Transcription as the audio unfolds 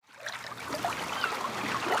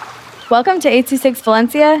Welcome to 826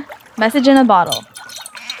 Valencia, message in a bottle.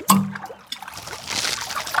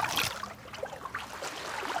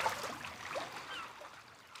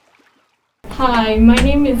 Hi, my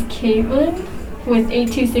name is Caitlin with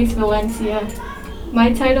 826 Valencia.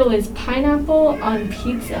 My title is Pineapple on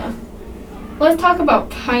Pizza. Let's talk about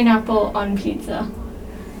pineapple on pizza.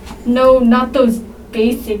 No, not those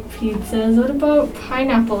basic pizzas. What about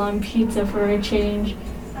pineapple on pizza for a change?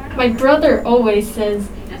 My brother always says,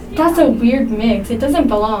 that's a weird mix, it doesn't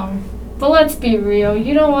belong. But let's be real,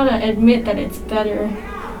 you don't want to admit that it's better.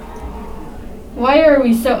 Why are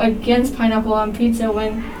we so against pineapple on pizza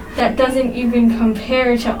when that doesn't even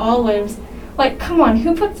compare to olives? Like, come on,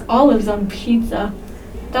 who puts olives on pizza?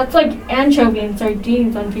 That's like anchovy and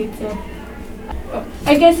sardines on pizza.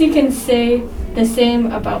 I guess you can say the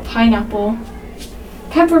same about pineapple.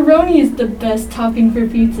 Pepperoni is the best topping for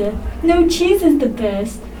pizza. No, cheese is the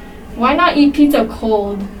best. Why not eat pizza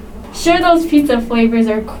cold? Sure, those pizza flavors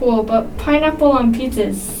are cool, but pineapple on pizza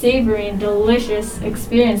is savory and delicious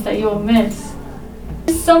experience that you'll miss.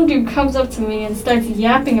 Some dude comes up to me and starts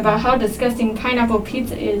yapping about how disgusting pineapple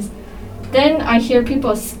pizza is. Then I hear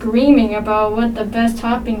people screaming about what the best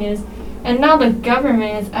topping is, and now the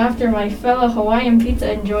government is after my fellow Hawaiian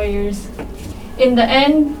pizza enjoyers. In the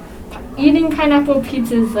end, eating pineapple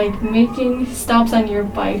pizza is like making stops on your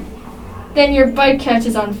bike. Then your bike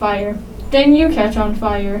catches on fire. Then you catch on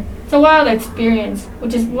fire. It's a wild experience,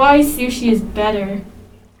 which is why sushi is better.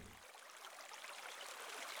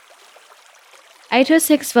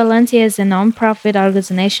 826 Valencia is a non-profit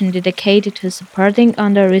organization dedicated to supporting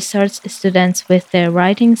under-researched students with their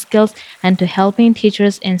writing skills and to helping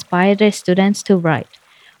teachers inspire their students to write.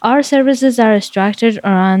 Our services are structured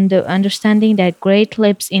around the understanding that great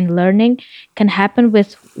leaps in learning can happen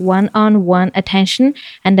with one-on-one attention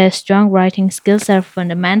and that strong writing skills are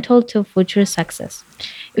fundamental to future success.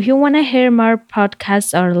 If you want to hear more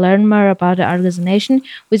podcasts or learn more about the organization,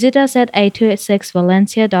 visit us at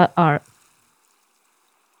 826valencia.org.